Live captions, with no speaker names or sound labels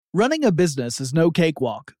Running a business is no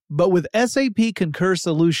cakewalk, but with SAP Concur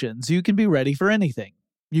Solutions, you can be ready for anything.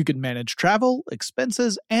 You can manage travel,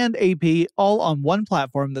 expenses, and AP all on one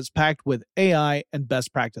platform that's packed with AI and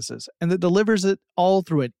best practices, and that delivers it all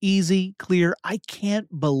through an easy, clear, I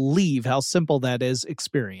can't believe how simple that is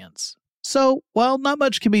experience. So, while not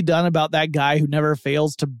much can be done about that guy who never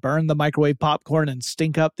fails to burn the microwave popcorn and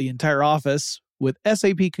stink up the entire office, with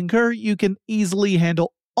SAP Concur, you can easily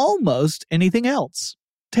handle almost anything else.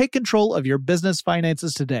 Take control of your business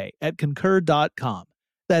finances today at Concur.com.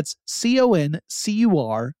 That's CONCUR.com.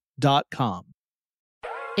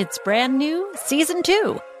 It's brand new, Season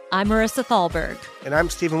 2. I'm Marissa Thalberg. And I'm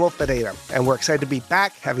Stephen Wolf Pereira. And we're excited to be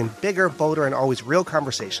back having bigger, bolder, and always real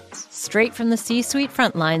conversations. Straight from the C-suite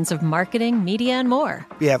front lines of marketing, media, and more.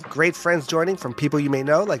 We have great friends joining from people you may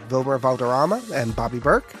know, like Wilmer Valderrama and Bobby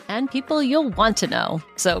Burke. And people you'll want to know.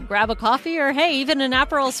 So grab a coffee or, hey, even an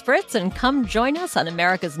Aperol Spritz and come join us on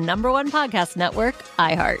America's #1 podcast network,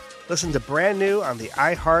 iHeart. Listen to Brand New on the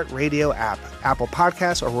iHeart Radio app, Apple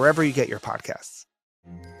Podcasts, or wherever you get your podcasts.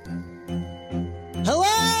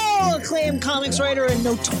 Hello, acclaimed comics writer and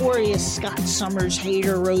notorious Scott Summers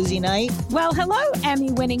hater, Rosie Knight. Well, hello,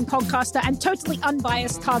 Emmy-winning podcaster and totally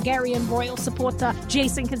unbiased Targaryen royal supporter,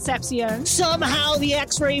 Jason Concepcion. Somehow the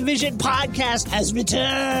X-Ray Vision podcast has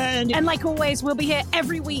returned. And like always, we'll be here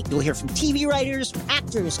every week. You'll hear from TV writers,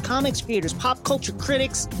 actors, comics creators, pop culture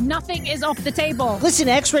critics. Nothing is off the table. Listen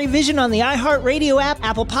to X-Ray Vision on the iHeartRadio app,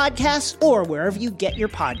 Apple Podcasts, or wherever you get your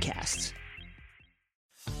podcasts.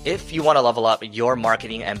 If you want to level up your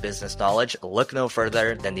marketing and business knowledge, look no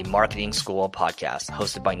further than the Marketing School podcast,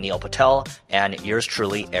 hosted by Neil Patel and yours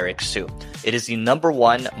truly, Eric Su. It is the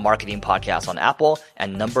 #1 marketing podcast on Apple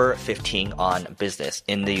and number 15 on business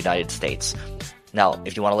in the United States. Now,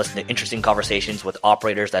 if you want to listen to interesting conversations with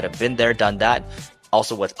operators that have been there, done that,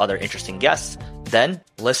 also with other interesting guests, then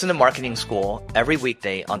listen to Marketing School every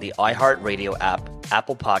weekday on the iHeartRadio app,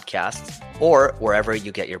 Apple Podcasts, or wherever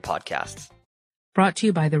you get your podcasts. Brought to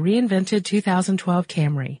you by the reinvented 2012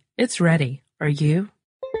 Camry. It's ready. Are you?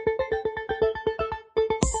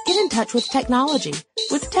 Get in touch with technology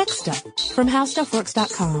with Tech Stuff from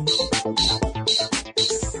HowStuffWorks.com.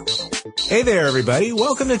 Hey there, everybody.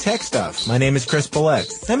 Welcome to Tech Stuff. My name is Chris Paulette.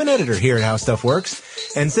 I'm an editor here at How Stuff Works.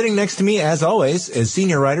 And sitting next to me, as always, is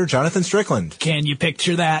senior writer Jonathan Strickland. Can you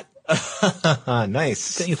picture that?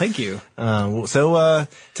 Nice. Thank you. So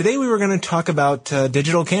today we were going to talk about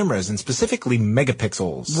digital cameras and specifically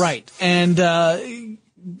megapixels. Right. And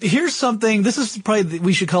here's something. This is probably,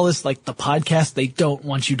 we should call this like the podcast they don't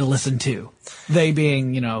want you to listen to. They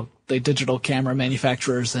being, the digital camera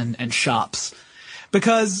manufacturers and shops.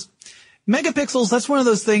 Because megapixels, that's one of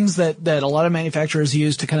those things that a lot of manufacturers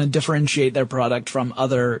use to kind of differentiate their product from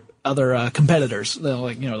other competitors. They're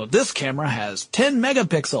like, this camera has 10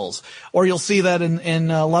 megapixels. Or you'll see that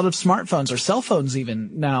in a lot of smartphones or cell phones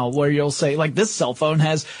even now, where you'll say, like, this cell phone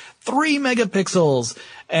has 3 megapixels.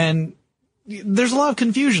 And there's a lot of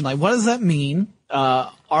confusion. Like, what does that mean?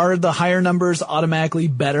 Are the higher numbers automatically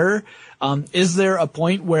better? Is there a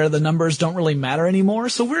point where the numbers don't really matter anymore?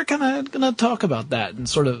 So we're kind of going to talk about that and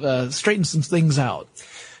sort of straighten some things out.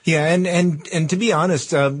 Yeah, and to be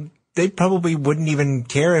honest, they probably wouldn't even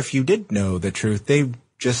care if you did know the truth. They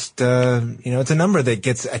just, it's a number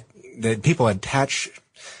that people attach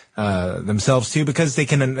themselves to because they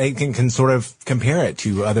can sort of compare it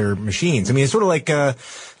to other machines. I mean, it's sort of like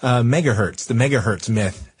megahertz, the megahertz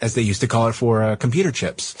myth, as they used to call it for computer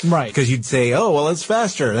chips. Right. Because you'd say, oh, well, it's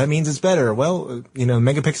faster. That means it's better. Well,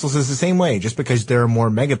 megapixels is the same way. Just because there are more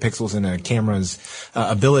megapixels in a camera's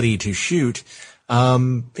ability to shoot,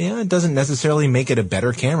 it doesn't necessarily make it a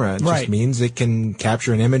better camera. It just means it can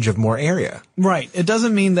capture an image of more area. Right. It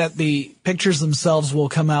doesn't mean that the pictures themselves will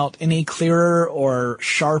come out any clearer or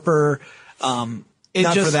sharper. Not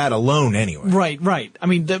for that alone, anyway. Right. I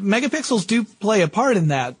mean, the megapixels do play a part in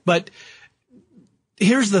that, but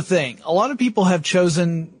here's the thing. A lot of people have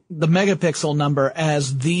chosen the megapixel number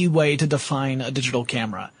as the way to define a digital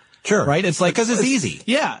camera. Sure. Right? It's like, because it's easy.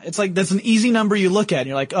 Yeah. It's like, that's an easy number you look at and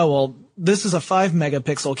you're like, oh, well, this is a 5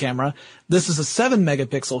 megapixel camera. This is a 7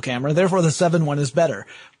 megapixel camera. Therefore, the 7 one is better.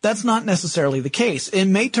 That's not necessarily the case. It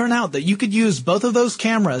may turn out that you could use both of those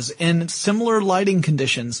cameras in similar lighting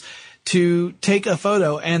conditions to take a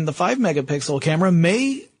photo, and the 5 megapixel camera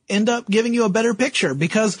may end up giving you a better picture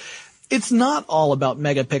because it's not all about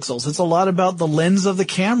megapixels. It's a lot about the lens of the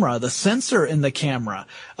camera, the sensor in the camera,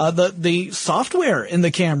 the software in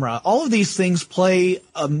the camera. All of these things play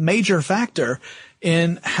a major factor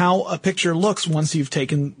in how a picture looks once you've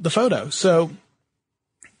taken the photo. So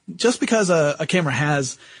just because a camera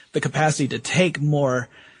has the capacity to take more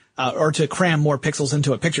or to cram more pixels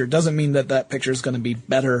into a picture doesn't mean that that picture is going to be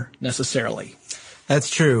better necessarily. That's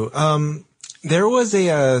true. There was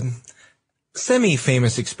a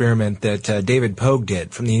semi-famous experiment that David Pogue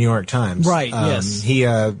did from the New York Times. Right, yes. He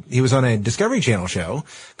was on a Discovery Channel show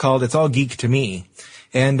called It's All Geek to Me.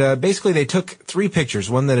 And basically they took 3 pictures,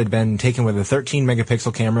 one that had been taken with a 13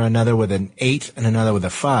 megapixel camera, another with an 8, and another with a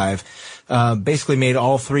 5. Basically made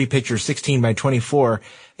all 3 pictures 16 by 24.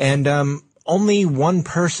 And only one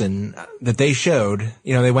person that they showed,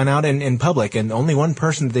 they went out in public, and only one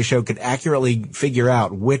person that they showed could accurately figure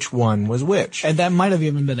out which one was which. And that might have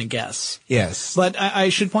even been a guess. Yes. But I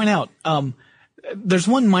should point out, there's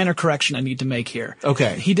one minor correction I need to make here.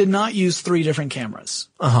 Okay. He did not use 3 different cameras.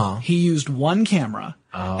 He used one camera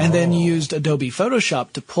and then used Adobe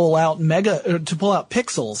Photoshop to pull out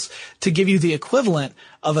pixels to give you the equivalent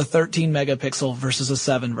of a 13 megapixel versus a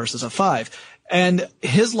 7 versus a 5. And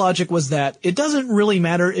his logic was that it doesn't really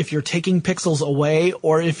matter if you're taking pixels away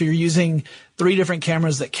or if you're using 3 different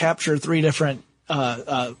cameras that capture 3 different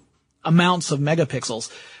amounts of megapixels.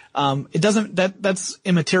 It doesn't, that's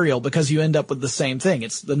immaterial because you end up with the same thing.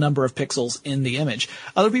 It's the number of pixels in the image.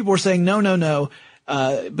 Other people were saying, no.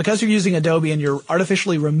 Because you're using Adobe and you're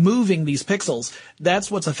artificially removing these pixels, that's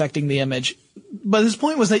what's affecting the image. But his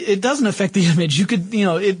point was that it doesn't affect the image. You could,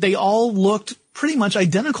 they all looked pretty much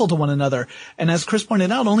identical to one another. And as Chris pointed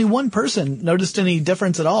out, only one person noticed any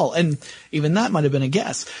difference at all. And even that might have been a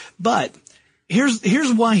guess. But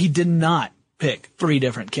here's why he did not pick 3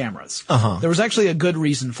 different cameras. There was actually a good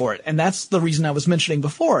reason for it. And that's the reason I was mentioning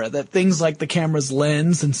before, that things like the camera's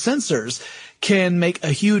lens and sensors can make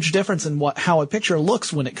a huge difference in how a picture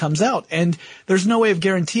looks when it comes out. And there's no way of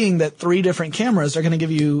guaranteeing that 3 different cameras are going to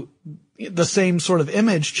give you the same sort of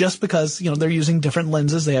image just because, they're using different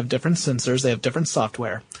lenses, they have different sensors, they have different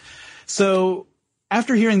software. So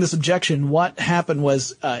after hearing this objection, what happened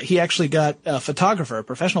was, he actually got a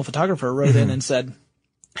professional photographer wrote in and said,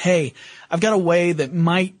 hey, I've got a way that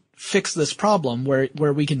might fix this problem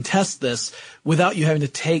where we can test this without you having to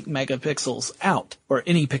take megapixels out or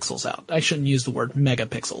any pixels out. I shouldn't use the word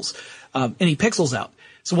megapixels. Any pixels out.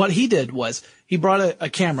 So what he did was he brought a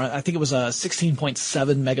camera, I think it was a 16.7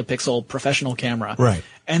 megapixel professional camera. Right.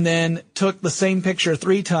 And then took the same picture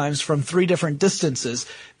 3 times from 3 different distances,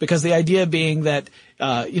 because the idea being that,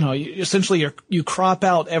 essentially you crop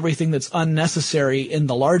out everything that's unnecessary in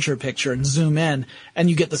the larger picture and zoom in, and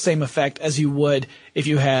you get the same effect as you would if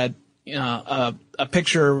you had, a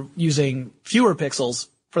picture using fewer pixels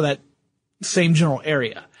for that same general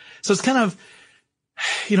area. So it's kind of,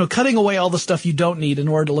 cutting away all the stuff you don't need in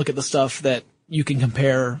order to look at the stuff that you can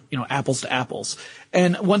compare, apples to apples.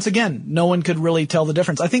 And once again, no one could really tell the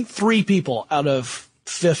difference. I think 3 people out of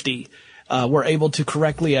 50 were able to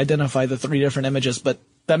correctly identify the 3 different images, but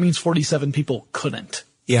that means 47 people couldn't.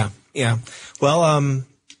 Yeah. Well,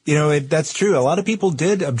 that's true. A lot of people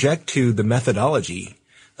did object to the methodology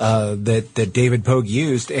that David Pogue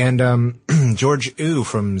used, and George Yu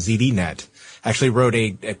from ZDNet actually wrote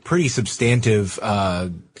a pretty substantive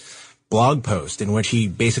blog post in which he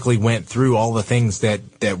basically went through all the things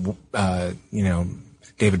that David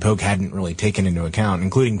Pogue hadn't really taken into account,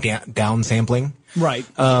 including downsampling. Right.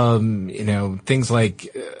 Things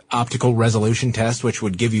like optical resolution test, which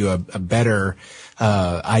would give you a better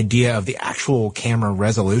idea of the actual camera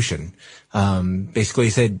resolution. Basically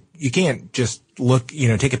he said you can't just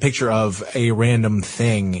take a picture of a random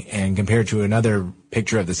thing and compare it to another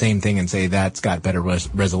picture of the same thing and say that's got better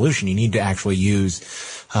resolution. You need to actually use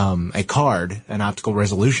a card, an optical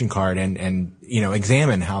resolution card, and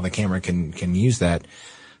examine how the camera can use that.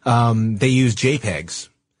 They use JPEGs,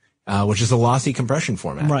 which is a lossy compression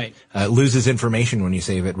format. Right. It loses information when you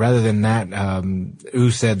save it. Rather than that,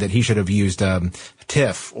 Yu said that he should have used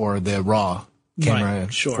TIFF or the RAW camera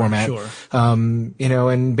format. Sure.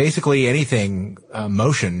 And basically anything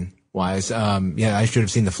motion wise, I should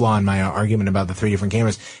have seen the flaw in my argument about the 3 different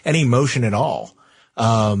cameras. Any motion at all,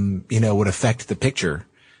 would affect the picture.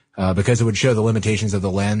 Because it would show the limitations of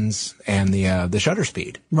the lens and the shutter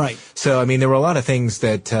speed. Right. So, there were a lot of things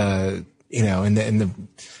that, in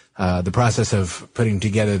the process of putting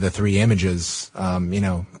together the 3 images,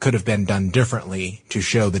 could have been done differently to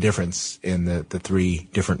show the difference in the 3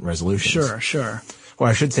 different resolutions. Sure. Or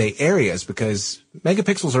I should say areas, because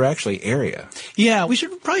megapixels are actually area. Yeah, we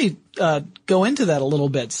should probably go into that a little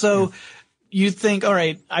bit. So you think, all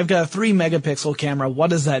right, I've got a 3 megapixel camera. What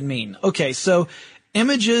does that mean? Okay, so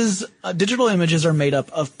images, digital images are made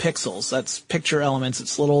up of pixels. That's picture elements.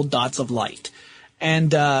 It's little dots of light. And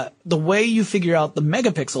the way you figure out the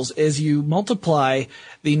megapixels is you multiply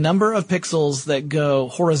the number of pixels that go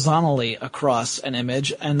horizontally across an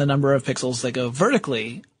image and the number of pixels that go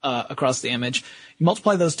vertically across the image. You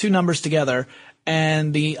multiply those two numbers together,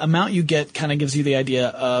 and the amount you get kind of gives you the idea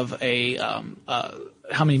of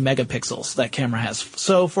how many megapixels that camera has.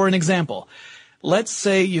 So for an example, let's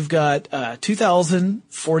say you've got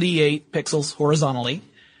 2,048 pixels horizontally,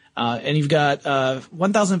 and you've got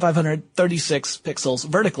 1,536 pixels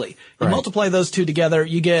vertically. You multiply those two together,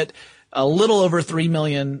 you get a little over 3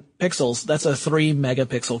 million pixels. That's a 3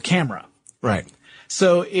 megapixel camera. Right.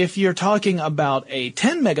 So if you're talking about a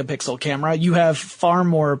 10 megapixel camera, you have far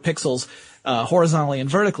more pixels horizontally and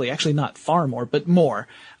vertically. Actually, not far more, but more.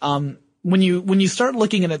 When you start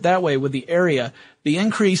looking at it that way with the area, the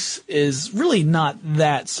increase is really not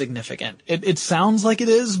that significant. It sounds like it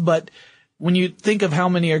is, but when you think of how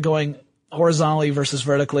many are going horizontally versus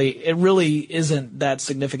vertically, it really isn't that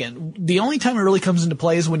significant. The only time it really comes into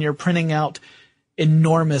play is when you're printing out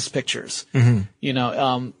enormous pictures. Mm-hmm. You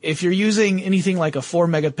know, if you're using anything like a 4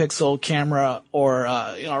 megapixel camera or,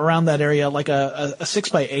 around that area, like a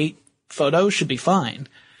 6x8 photo should be fine.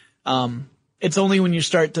 It's only when you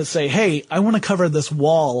start to say, hey, I want to cover this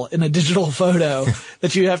wall in a digital photo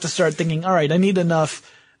that you have to start thinking, all right, I need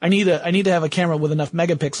to have a camera with enough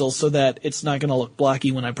megapixels so that it's not going to look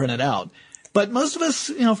blocky when I print it out. But most of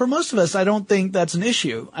us, for most of us, I don't think that's an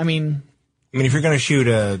issue. I mean, if you're going to shoot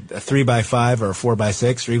a 3x5 or a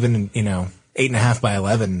 4x6 or even,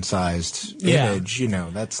 8.5x11 sized image,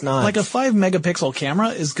 that's not like a 5 megapixel camera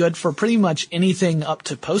is good for pretty much anything up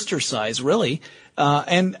to poster size, really.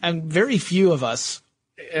 And very few of us,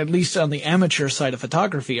 at least on the amateur side of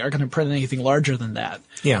photography, are going to print anything larger than that.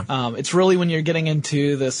 Yeah. It's really when you're getting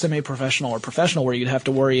into the semi-professional or professional where you'd have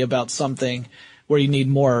to worry about something where you need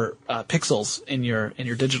more pixels in your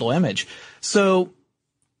digital image. So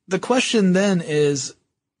the question then is,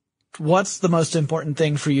 what's the most important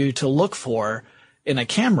thing for you to look for in a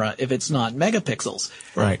camera if it's not megapixels?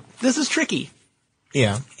 Right. This is tricky.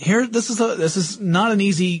 Yeah. This is not an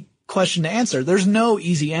easy question to answer. There's no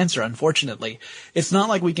easy answer, unfortunately. It's not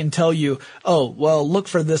like we can tell you, oh, well, look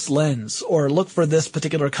for this lens or look for this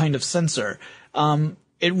particular kind of sensor.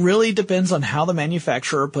 It really depends on how the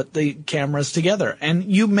manufacturer put the cameras together. And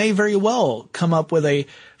you may very well come up with a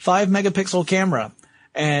 5 megapixel camera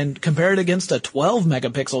and compare it against a 12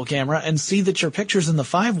 megapixel camera and see that your pictures in the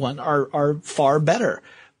 5 one are far better.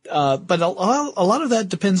 But a lot of that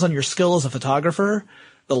depends on your skill as a photographer,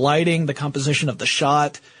 the lighting, the composition of the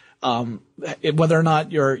shot, whether or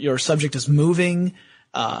not your subject is moving,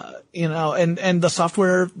 and the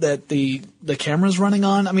software that the camera's running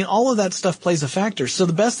on. I mean, all of that stuff plays a factor. So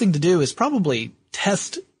the best thing to do is probably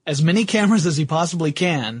test as many cameras as you possibly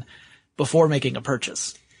can before making a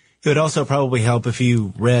purchase. It would also probably help if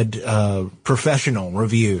you read professional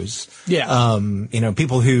reviews. Yeah.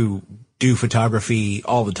 People who do photography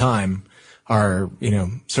all the time are,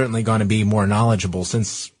 certainly going to be more knowledgeable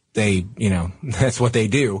since they, that's what they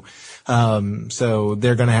do. So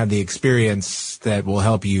they're going to have the experience that will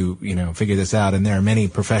help you, figure this out. And there are many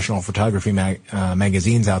professional photography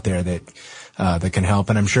magazines out there that can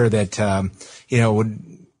help. And I'm sure that,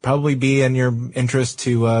 would probably be in your interest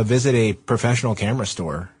to visit a professional camera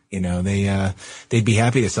store. They'd be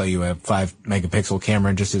happy to sell you a 5 megapixel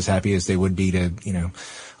camera just as happy as they would be to,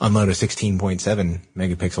 unload a 16.7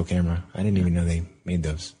 megapixel camera. I didn't even know they made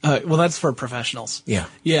those. Well, that's for professionals. Yeah.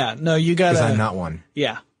 Yeah. No, you gotta. Because I'm not one.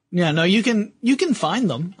 Yeah. Yeah. No, you can find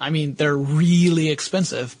them. I mean, they're really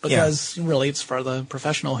expensive because really it's for the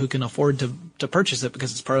professional who can afford to purchase it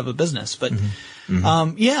because it's part of a business. But,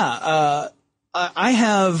 I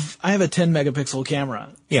have a 10 megapixel camera.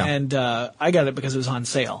 Yeah. And, I got it because it was on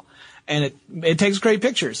sale. And it takes great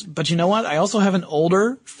pictures. But you know what? I also have an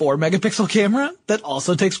older 4 megapixel camera that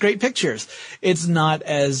also takes great pictures. It's not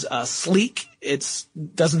as sleek. It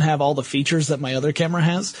doesn't have all the features that my other camera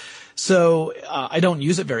has. So I don't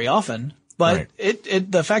use it very often. But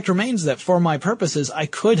the fact remains that for my purposes, I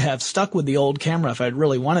could have stuck with the old camera if I'd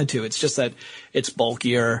really wanted to. It's just that it's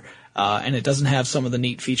bulkier, and it doesn't have some of the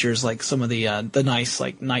neat features like some of the nice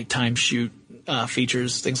like nighttime shoot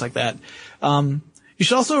features, things like that. You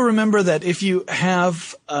should also remember that if you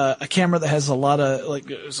have a camera that has a lot of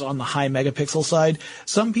is on the high megapixel side,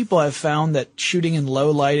 some people have found that shooting in low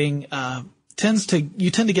lighting you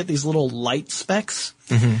tend to get these little light specks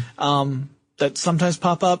that sometimes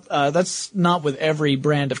pop up. That's not with every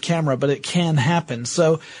brand of camera, but it can happen.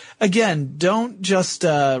 So again, don't just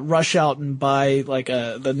rush out and buy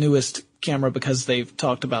the newest camera because they've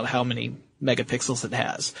talked about how many megapixels it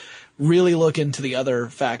has. Really look into the other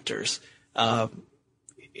factors.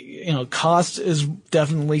 Cost is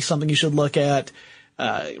definitely something you should look at.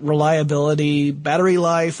 Reliability, battery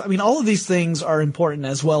life. I mean, all of these things are important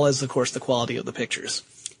as well as, of course, the quality of the pictures.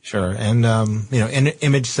 Sure. And,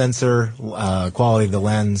 image sensor, quality of the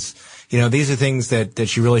lens. These are things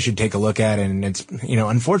that you really should take a look at. And it's,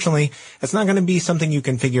 unfortunately, it's not going to be something you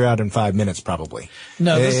can figure out in 5 minutes, probably.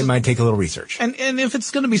 No, it might take a little research. And if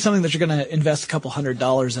it's going to be something that you're going to invest a couple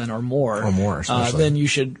 $100s in or more, then you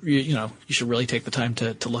should really take the time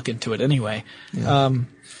to look into it anyway. Yeah.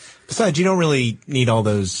 Besides, you don't really need all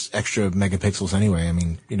those extra megapixels anyway. I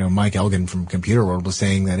mean, Mike Elgin from Computer World was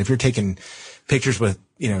saying that if you're taking pictures with,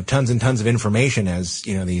 tons and tons of information as,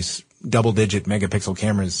 these double-digit megapixel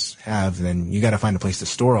cameras have, then you got to find a place to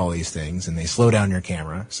store all these things, and they slow down your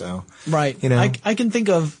camera. So right, I can think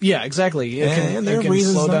of exactly. It can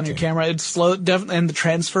slow down your camera. It's slow, definitely, and the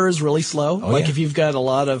transfer is really slow. If you've got a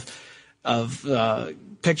lot of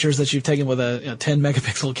pictures that you've taken with a 10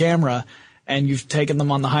 megapixel camera, and you've taken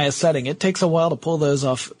them on the highest setting, it takes a while to pull those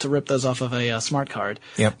off, to rip those off of a smart card.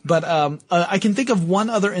 Yep. But I can think of one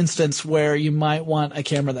other instance where you might want a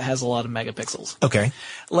camera that has a lot of megapixels. Okay.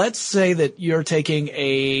 Let's say that you're taking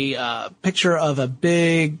a picture of a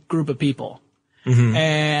big group of people,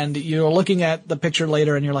 and you're looking at the picture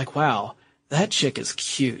later, and you're like, wow, that chick is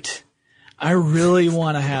cute. I really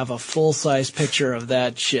want to have a full-size picture of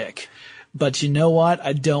that chick. But you know what?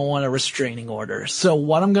 I don't want a restraining order. So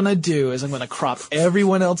what I'm going to do is I'm going to crop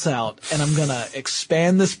everyone else out, and I'm going to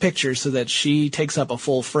expand this picture so that she takes up a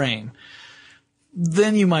full frame.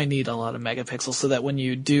 Then you might need a lot of megapixels so that when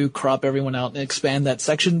you do crop everyone out and expand that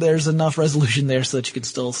section, there's enough resolution there so that you can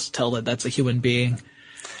still tell that that's a human being.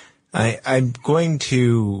 I'm going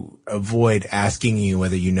to avoid asking you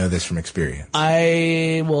whether you know this from experience.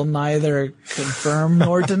 I will neither confirm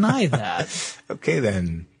nor deny that. Okay,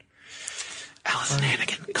 then. Allison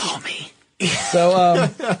Hannigan, call me. So,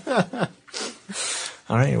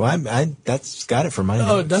 all right. Well, that's got it for my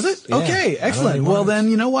notes. Oh, does it? Yeah. Okay, excellent. Well,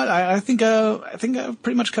 then, you know what? I think I've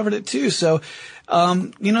pretty much covered it too. So,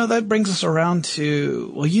 that brings us around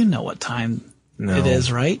to, well, you know what time it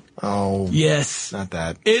is, right? Oh. Yes. Not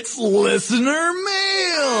that. It's listener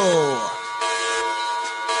mail.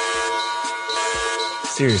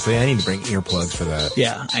 Seriously, I need to bring earplugs for that.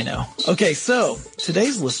 Yeah, I know. Okay, so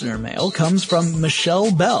today's listener mail comes from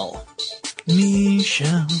Michelle Bell.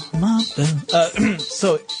 Michelle, my Bell.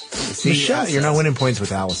 See, Michelle you're not winning points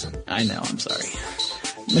with Allison. I know, I'm sorry.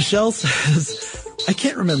 Michelle says, I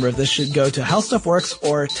can't remember if this should go to How Stuff Works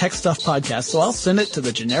or Tech Stuff Podcast, so I'll send it to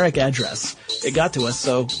the generic address. It got to us,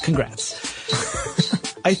 so congrats.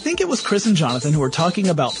 I think it was Chris and Jonathan who were talking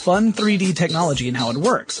about fun 3D technology and how it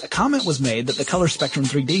works. A comment was made that the Color Spectrum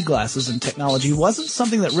 3D glasses and technology wasn't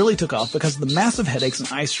something that really took off because of the massive headaches and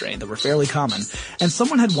eye strain that were fairly common, and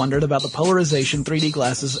someone had wondered about the polarization 3D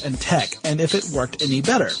glasses and tech and if it worked any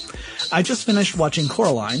better. I just finished watching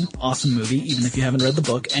Coraline, awesome movie, even if you haven't read the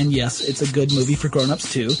book, and yes, it's a good movie for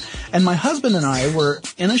grown-ups too, and my husband and I were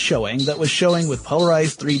in a showing that was showing with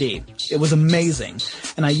polarized 3D. It was amazing,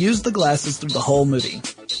 and I used the glasses through the whole movie.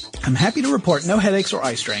 I'm happy to report no headaches or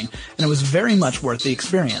eye strain, and it was very much worth the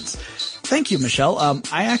experience. Thank you, Michelle.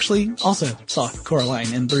 I actually also saw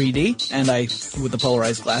Coraline in 3D, and with the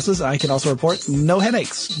polarized glasses, I can also report no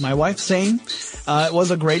headaches. My wife, same. It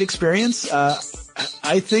was a great experience.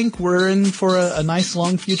 I think we're in for a nice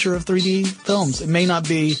long future of 3D films. It may not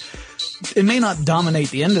dominate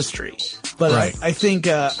the industry, but right. I think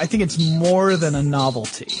it's more than a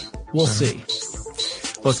novelty. We'll see.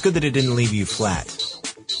 Well, it's good that it didn't leave you flat.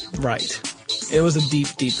 Right. It was a deep,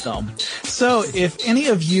 deep film. So if any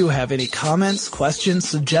of you have any comments, questions,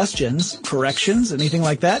 suggestions, corrections, anything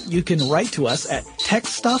like that, you can write to us at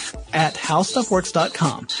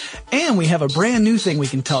techstuff@howstuffworks.com. And we have a brand new thing we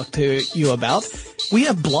can talk to you about. We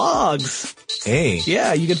have blogs. Hey.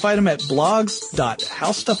 Yeah, you can find them at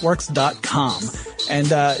blogs.howstuffworks.com. And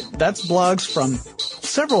that's blogs from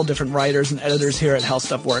several different writers and editors here at How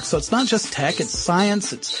Stuff Works. So it's not just tech, it's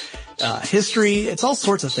science, it's history, it's all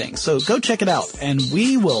sorts of things. So go check it out, and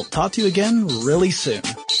we will talk to you again really soon.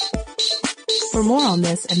 For more on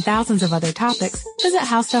this and thousands of other topics, visit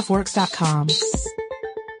howstuffworks.com.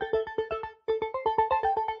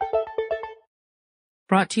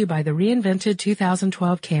 Brought to you by the reinvented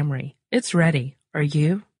 2012 Camry. It's ready. Are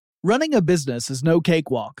you? Running a business is no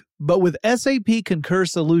cakewalk, but with SAP Concur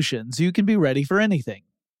Solutions, you can be ready for anything.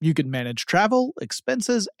 You can manage travel,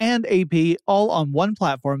 expenses, and AP all on one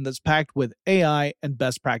platform that's packed with AI and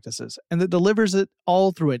best practices, and that delivers it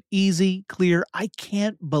all through an easy, clear, I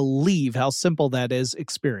can't believe how simple that is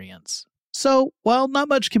experience. So, while not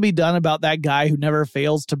much can be done about that guy who never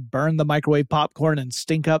fails to burn the microwave popcorn and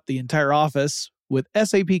stink up the entire office, with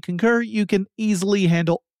SAP Concur, you can easily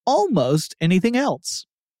handle almost anything else.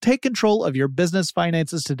 Take control of your business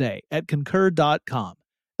finances today at Concur.com.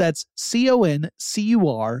 That's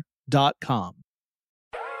CONCUR.com.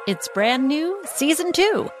 It's brand new, Season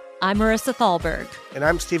 2. I'm Marissa Thalberg. And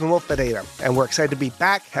I'm Stephen Wolf Pereira, and we're excited to be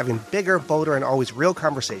back having bigger, bolder, and always real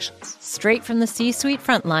conversations. Straight from the C-suite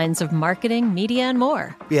front lines of marketing, media, and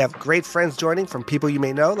more. We have great friends joining from people you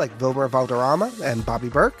may know, like Wilmer Valderrama and Bobby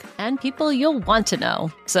Burke. And people you'll want to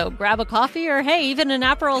know. So grab a coffee or, hey, even an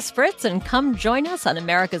Aperol Spritz and come join us on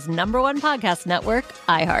America's #1 podcast network,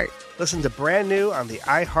 iHeart. Listen to Brand New on the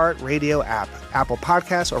iHeart Radio app, Apple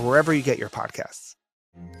Podcasts, or wherever you get your podcasts.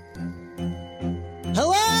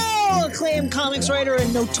 Hello, acclaimed comics writer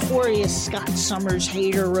and notorious Scott Summers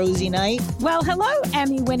hater, Rosie Knight. Well, hello,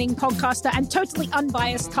 Emmy-winning podcaster and totally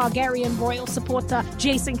unbiased Targaryen royal supporter,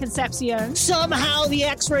 Jason Concepcion. Somehow the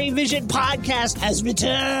X-Ray Vision podcast has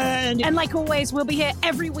returned. And like always, we'll be here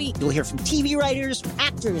every week. You'll hear from TV writers,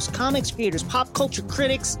 actors, comics creators, pop culture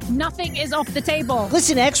critics. Nothing is off the table.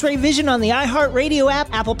 Listen to X-Ray Vision on the iHeartRadio app,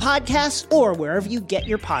 Apple Podcasts, or wherever you get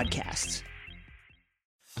your podcasts.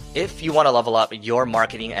 If you want to level up your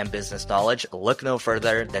marketing and business knowledge, look no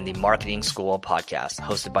further than the Marketing School podcast,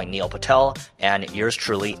 hosted by Neil Patel and yours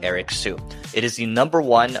truly, Eric Su. It is the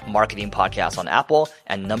 #1 marketing podcast on Apple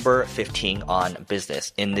and number 15 on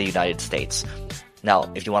business in the United States.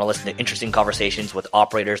 Now, if you want to listen to interesting conversations with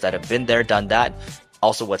operators that have been there, done that,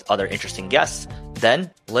 also with other interesting guests,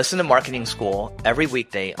 then listen to Marketing School every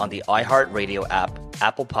weekday on the iHeartRadio app,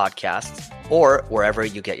 Apple Podcasts, or wherever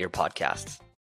you get your podcasts.